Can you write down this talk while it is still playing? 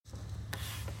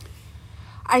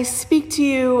I speak to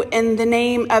you in the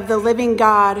name of the living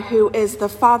God, who is the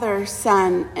Father,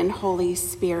 Son, and Holy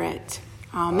Spirit.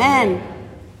 Amen.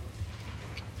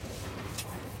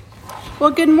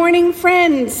 Well, good morning,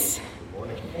 friends.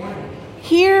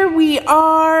 Here we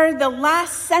are, the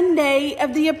last Sunday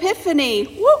of the Epiphany.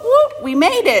 Whoop, whoop, we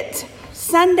made it.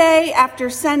 Sunday after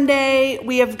Sunday,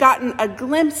 we have gotten a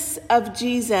glimpse of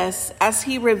Jesus as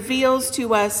he reveals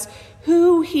to us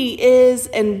who he is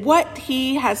and what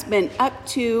he has been up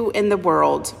to in the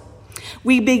world.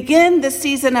 We begin the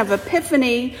season of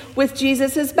Epiphany with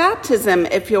Jesus' baptism,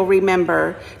 if you'll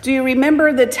remember. Do you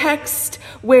remember the text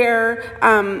where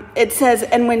it says,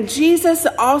 "And when Jesus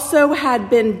also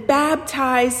had been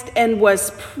baptized and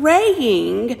was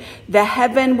praying, the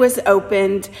heaven was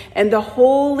opened, and the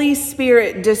Holy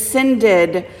Spirit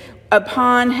descended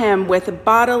upon him with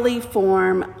bodily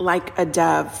form like a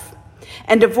dove.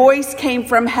 And a voice came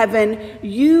from heaven,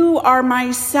 'You are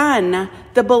my Son,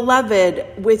 the beloved,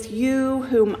 with you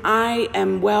whom I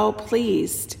am well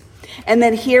pleased.'" And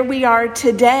then here we are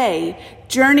today,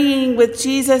 journeying with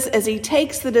Jesus as he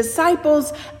takes the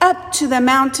disciples up to the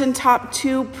mountaintop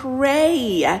to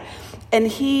pray. And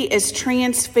he is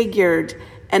transfigured,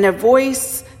 and a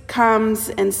voice comes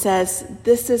and says,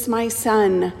 "This is my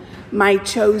Son, my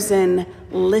chosen,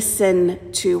 listen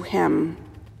to him."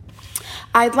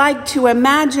 I'd like to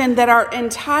imagine that our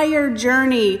entire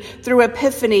journey through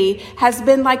Epiphany has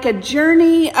been like a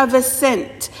journey of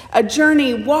ascent, a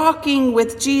journey walking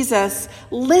with Jesus,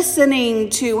 listening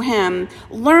to him,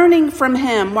 learning from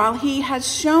him while he has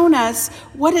shown us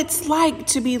what it's like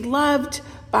to be loved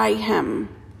by him.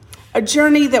 A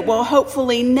journey that will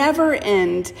hopefully never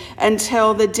end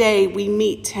until the day we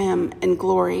meet him in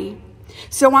glory.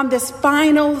 So on this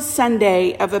final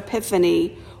Sunday of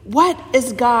Epiphany, what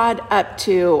is God up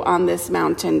to on this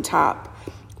mountaintop?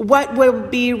 What will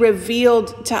be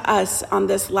revealed to us on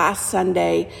this last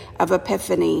Sunday of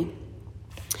Epiphany?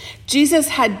 Jesus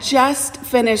had just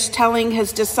finished telling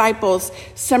his disciples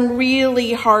some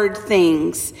really hard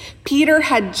things. Peter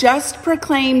had just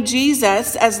proclaimed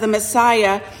Jesus as the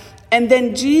Messiah, and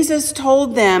then Jesus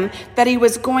told them that he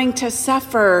was going to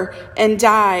suffer and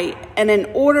die. And in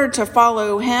order to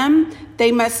follow him,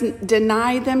 they must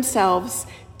deny themselves,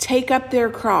 take up their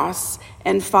cross,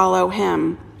 and follow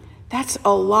him. That's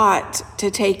a lot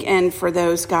to take in for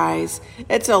those guys.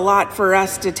 It's a lot for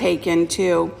us to take in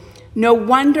too. No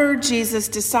wonder Jesus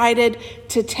decided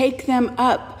to take them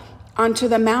up onto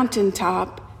the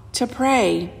mountaintop to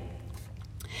pray.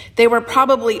 They were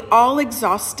probably all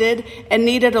exhausted and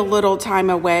needed a little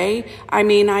time away.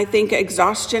 I think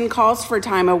exhaustion calls for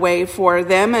time away for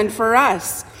them and for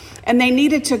us. And they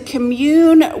needed to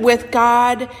commune with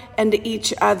God and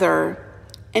each other.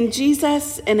 And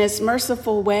Jesus, in his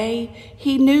merciful way,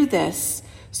 he knew this.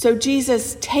 So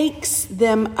Jesus takes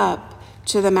them up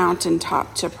to the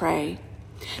mountaintop to pray.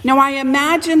 Now, I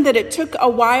imagine that it took a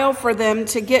while for them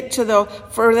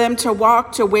to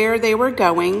walk to where they were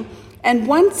going. And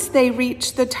once they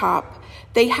reached the top,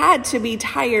 they had to be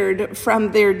tired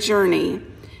from their journey.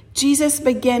 Jesus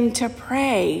began to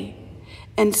pray.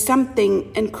 And something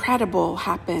incredible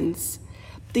happens.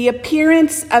 The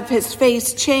appearance of his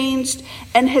face changed,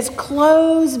 and his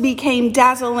clothes became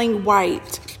dazzling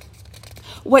white.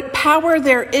 What power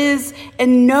there is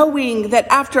in knowing that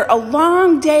after a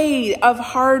long day of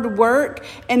hard work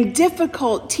and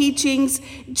difficult teachings,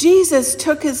 Jesus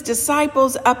took his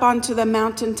disciples up onto the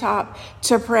mountaintop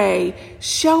to pray,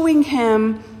 showing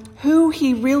him who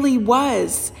he really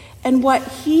was and what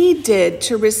he did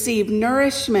to receive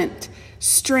nourishment,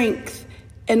 strength,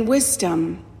 and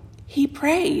wisdom. He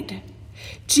prayed.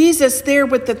 Jesus, there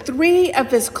with the three of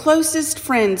his closest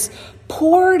friends,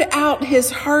 poured out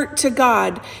his heart to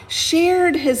God,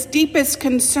 shared his deepest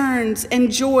concerns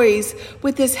and joys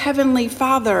with his heavenly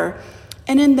Father.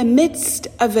 And in the midst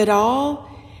of it all,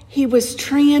 he was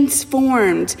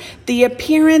transformed. The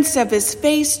appearance of his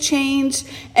face changed,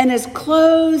 and his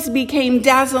clothes became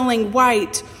dazzling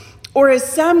white, or as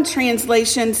some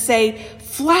translations say,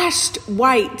 flashed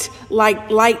white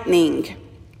like lightning.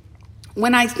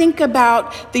 When I think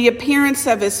about the appearance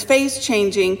of his face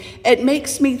changing, it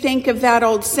makes me think of that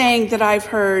old saying that I've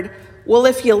heard, well,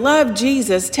 if you love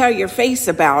Jesus, tell your face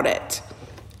about it.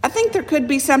 I think there could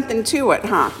be something to it,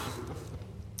 huh?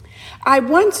 I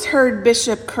once heard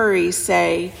Bishop Curry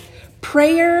say,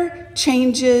 prayer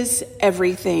changes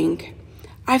everything.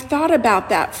 I've thought about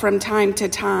that from time to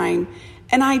time,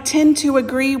 and I tend to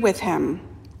agree with him.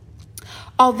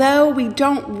 Although we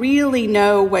don't really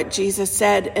know what Jesus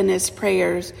said in his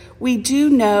prayers, we do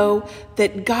know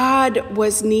that God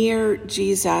was near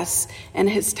Jesus in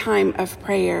his time of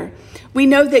prayer. We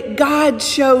know that God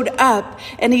showed up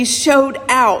and he showed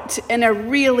out in a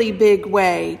really big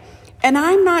way. And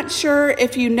I'm not sure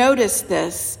if you noticed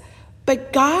this,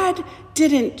 but God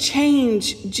didn't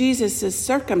change Jesus'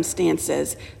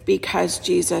 circumstances because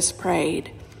Jesus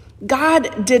prayed.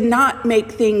 God did not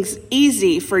make things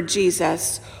easy for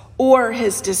Jesus or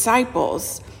his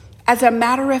disciples. As a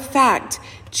matter of fact,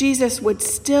 Jesus would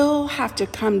still have to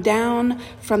come down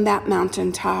from that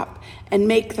mountaintop and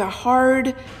make the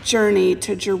hard journey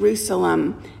to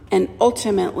Jerusalem and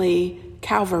ultimately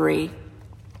Calvary,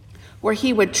 where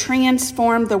he would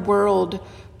transform the world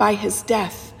by his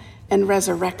death and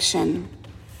resurrection.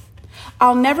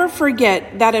 I'll never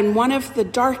forget that in one of the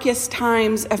darkest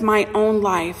times of my own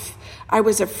life, I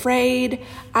was afraid.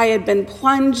 I had been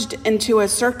plunged into a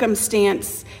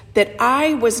circumstance that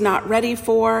I was not ready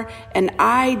for, and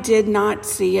I did not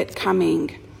see it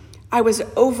coming. I was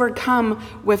overcome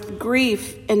with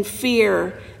grief and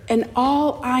fear, and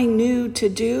all I knew to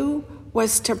do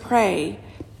was to pray.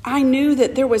 I knew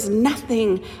that there was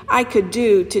nothing I could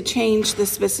do to change the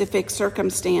specific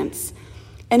circumstance.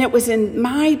 And it was in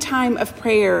my time of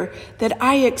prayer that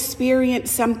I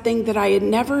experienced something that I had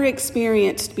never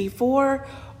experienced before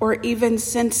or even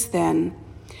since then.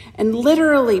 And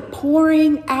literally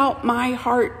pouring out my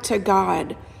heart to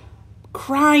God,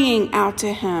 crying out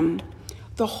to him,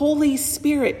 the Holy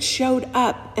Spirit showed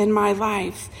up in my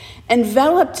life,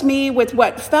 enveloped me with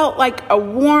what felt like a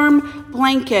warm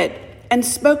blanket, and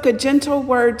spoke a gentle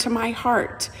word to my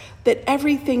heart that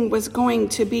everything was going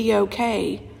to be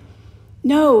okay.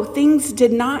 No, things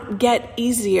did not get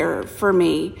easier for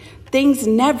me. Things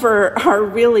never are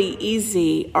really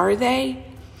easy, are they?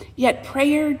 Yet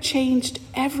prayer changed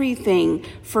everything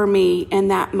for me in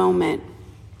that moment.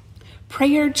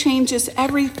 Prayer changes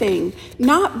everything,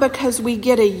 not because we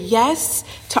get a yes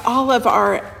to all of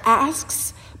our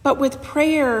asks, but with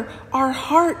prayer, our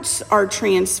hearts are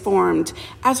transformed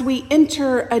as we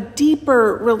enter a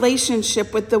deeper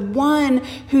relationship with the one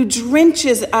who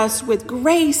drenches us with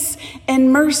grace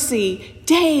and mercy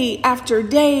day after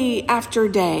day after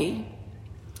day.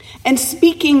 And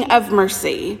speaking of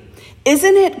mercy,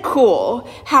 isn't it cool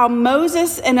how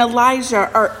Moses and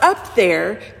Elijah are up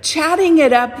there chatting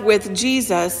it up with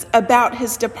Jesus about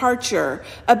his departure,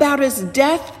 about his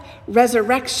death,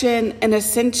 resurrection, and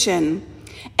ascension?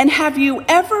 And have you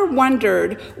ever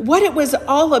wondered what it was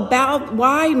all about,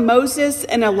 why Moses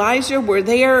and Elijah were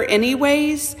there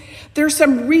anyways? There's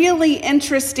some really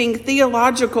interesting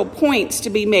theological points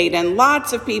to be made, and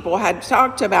lots of people had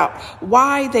talked about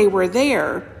why they were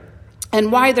there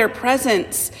and why their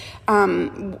presence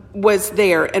was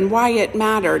there and why it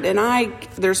mattered. And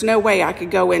there's no way I could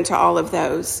go into all of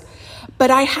those. But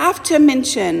I have to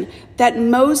mention that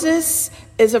Moses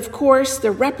is, of course,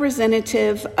 the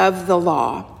representative of the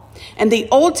law. And the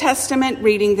Old Testament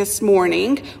reading this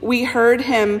morning, we heard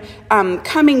him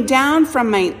coming down from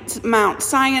Mount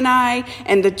Sinai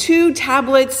and the 2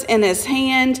 tablets in his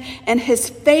hand, and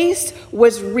his face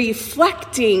was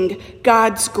reflecting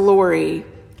God's glory.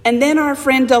 And then our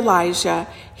friend Elijah,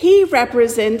 he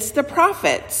represents the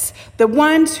prophets, the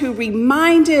ones who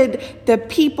reminded the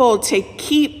people to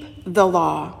keep the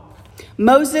law.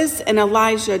 Moses and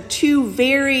Elijah, 2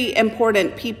 very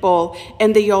important people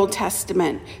in the Old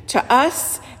Testament, to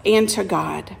us and to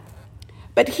God.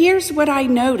 But here's what I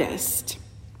noticed.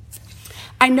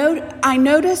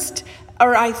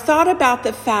 I thought about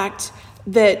the fact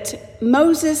that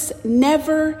Moses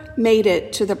never made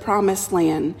it to the promised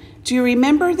land. Do you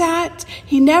remember that?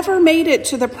 He never made it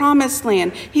to the promised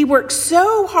land. He worked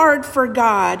so hard for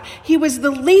God. He was the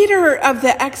leader of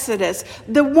the Exodus,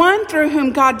 the one through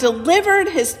whom God delivered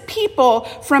his people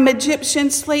from Egyptian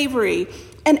slavery.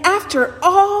 And after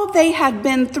all they had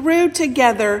been through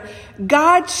together,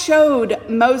 God showed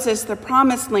Moses the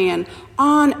promised land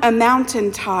on a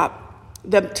mountaintop,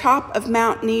 the top of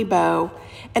Mount Nebo.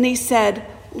 And he said,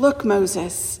 "Look,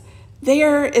 Moses,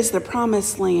 there is the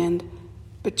promised land,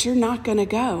 but you're not going to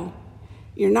go.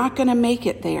 You're not going to make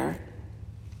it there."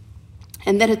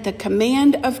 And then at the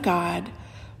command of God,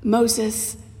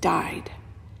 Moses died,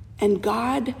 and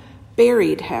God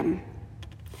buried him.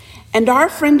 And our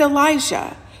friend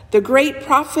Elijah, the great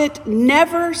prophet,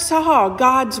 never saw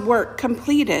God's work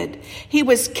completed. He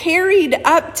was carried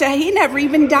up to, he never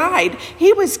even died.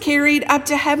 He was carried up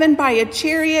to heaven by a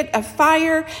chariot of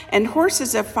fire and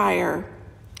horses of fire.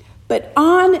 But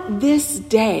on this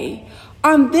day,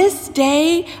 On this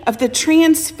day of the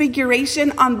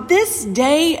transfiguration, on this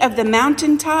day of the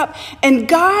mountaintop, and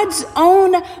God's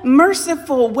own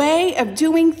merciful way of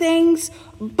doing things,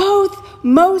 both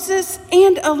Moses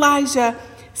and Elijah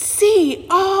see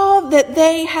all that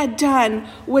they had done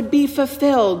would be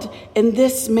fulfilled in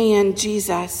this man,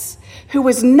 Jesus, who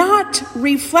was not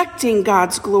reflecting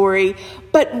God's glory,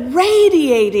 but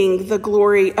radiating the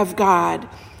glory of God.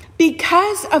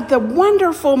 Because of the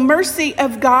wonderful mercy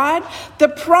of God, the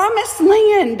promised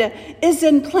land is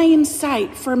in plain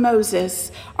sight for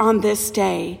Moses on this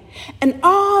day. And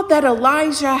all that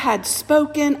Elijah had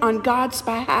spoken on God's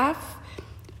behalf,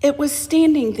 it was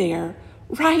standing there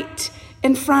right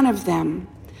in front of them.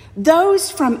 Those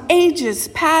from ages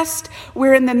past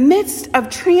were in the midst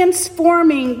of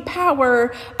transforming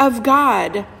power of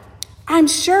God. I'm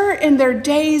sure in their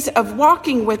days of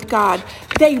walking with God,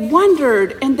 they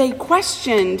wondered and they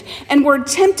questioned and were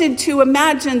tempted to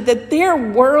imagine that their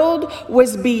world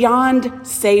was beyond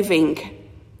saving.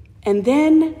 And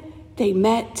then they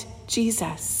met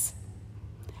Jesus.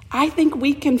 I think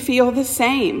we can feel the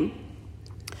same.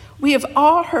 We have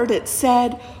all heard it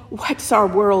said, what's our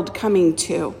world coming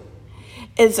to?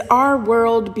 Is our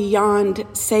world beyond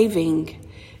saving?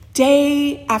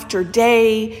 Day after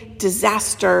day,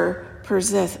 disaster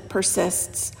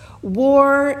persists.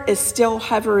 War is still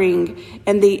hovering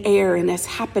in the air and is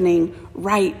happening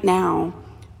right now.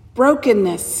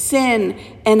 Brokenness, sin,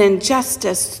 and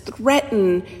injustice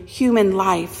threaten human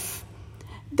life.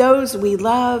 Those we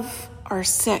love are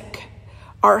sick.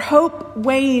 Our hope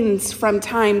wanes from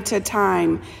time to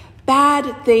time.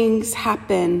 Bad things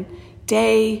happen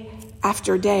day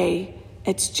after day.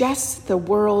 It's just the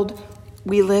world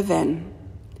we live in.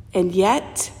 And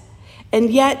yet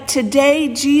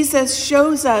today Jesus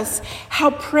shows us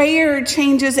how prayer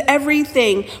changes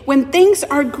everything. When things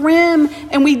are grim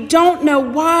and we don't know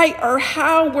why or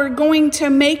how we're going to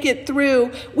make it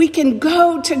through, we can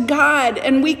go to God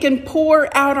and we can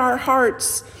pour out our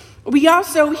hearts. We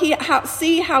also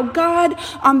see how God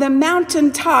on the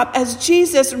mountaintop, as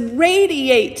Jesus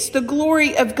radiates the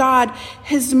glory of God,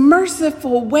 his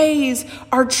merciful ways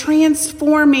are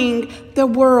transforming the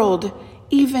world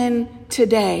even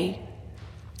today.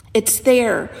 It's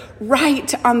there,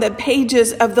 right on the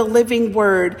pages of the living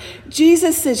word.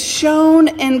 Jesus is shown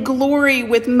in glory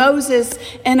with Moses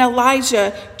and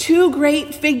Elijah, two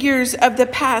great figures of the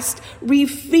past,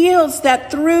 reveals that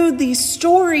through the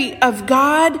story of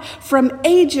God from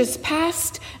ages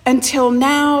past until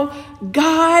now,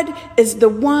 God is the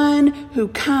one who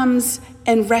comes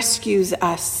and rescues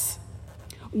us.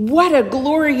 What a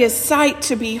glorious sight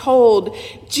to behold,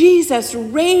 Jesus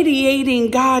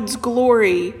radiating God's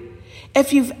glory.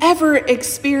 If you've ever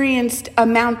experienced a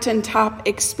mountaintop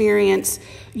experience,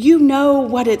 you know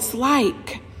what it's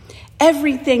like.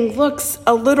 Everything looks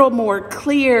a little more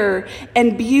clear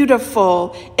and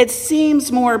beautiful. It seems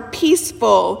more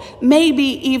peaceful, maybe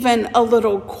even a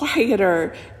little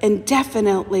quieter, and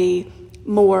definitely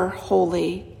more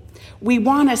holy. We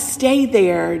want to stay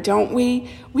there, don't we?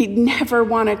 We never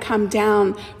want to come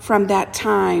down from that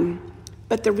time.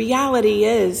 But the reality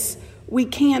is, we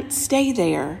can't stay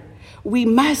there. We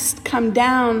must come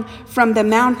down from the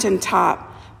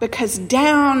mountaintop, because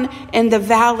down in the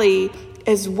valley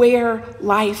is where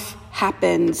life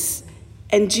happens.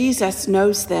 And Jesus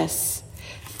knows this.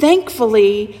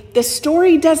 Thankfully, the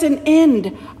story doesn't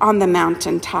end on the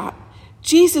mountaintop.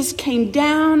 Jesus came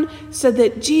down so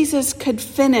that Jesus could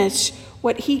finish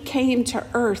what he came to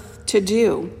earth to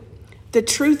do. The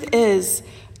truth is,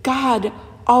 God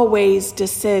always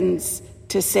descends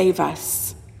to save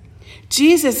us.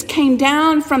 Jesus came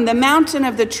down from the mountain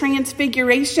of the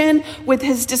transfiguration with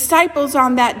his disciples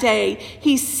on that day.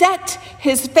 He set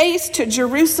his face to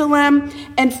Jerusalem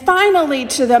and finally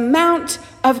to the Mount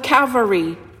of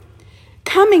Calvary.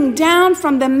 Coming down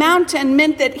from the mountain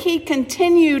meant that he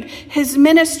continued his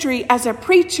ministry as a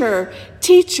preacher,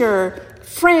 teacher,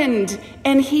 friend,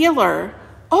 and healer.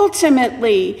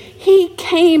 Ultimately, he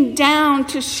came down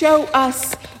to show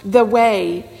us the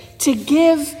way, to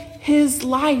give his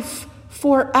life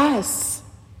for us.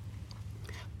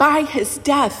 By his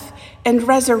death and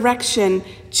resurrection,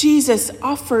 Jesus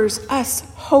offers us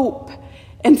hope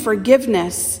and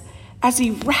forgiveness as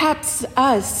he wraps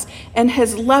us in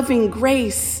his loving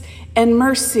grace and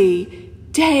mercy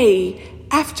day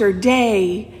after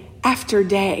day after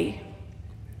day.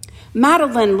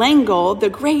 Madeleine L'Engle, the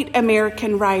great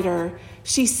American writer,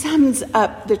 she sums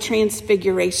up the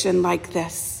transfiguration like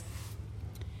this.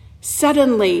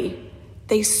 Suddenly,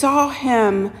 they saw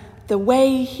him the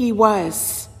way he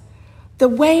was, the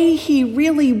way he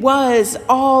really was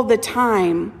all the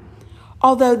time.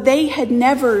 although they had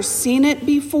never seen it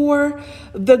before,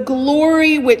 the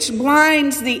glory which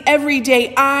blinds the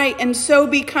everyday eye and so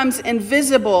becomes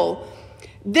invisible.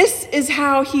 This is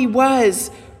how he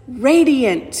was,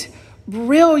 radiant,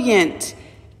 brilliant,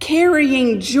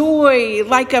 carrying joy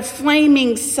like a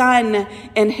flaming sun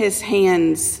in his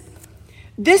hands.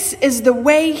 This is the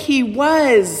way he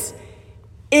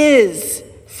is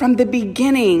from the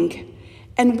beginning,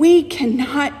 and we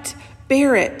cannot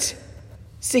bear it.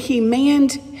 So he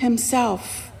manned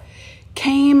himself,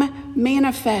 came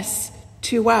manifest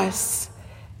to us.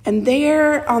 And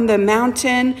there on the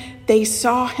mountain, they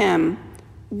saw him,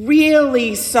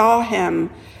 really saw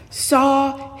him,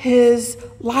 saw his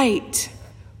light.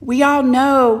 We all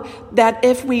know that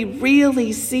if we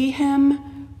really see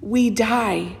him, we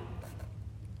die.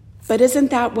 But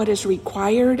isn't that what is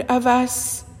required of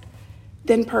us?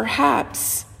 Then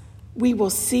perhaps we will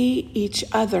see each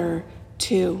other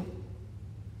too.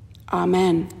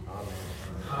 Amen.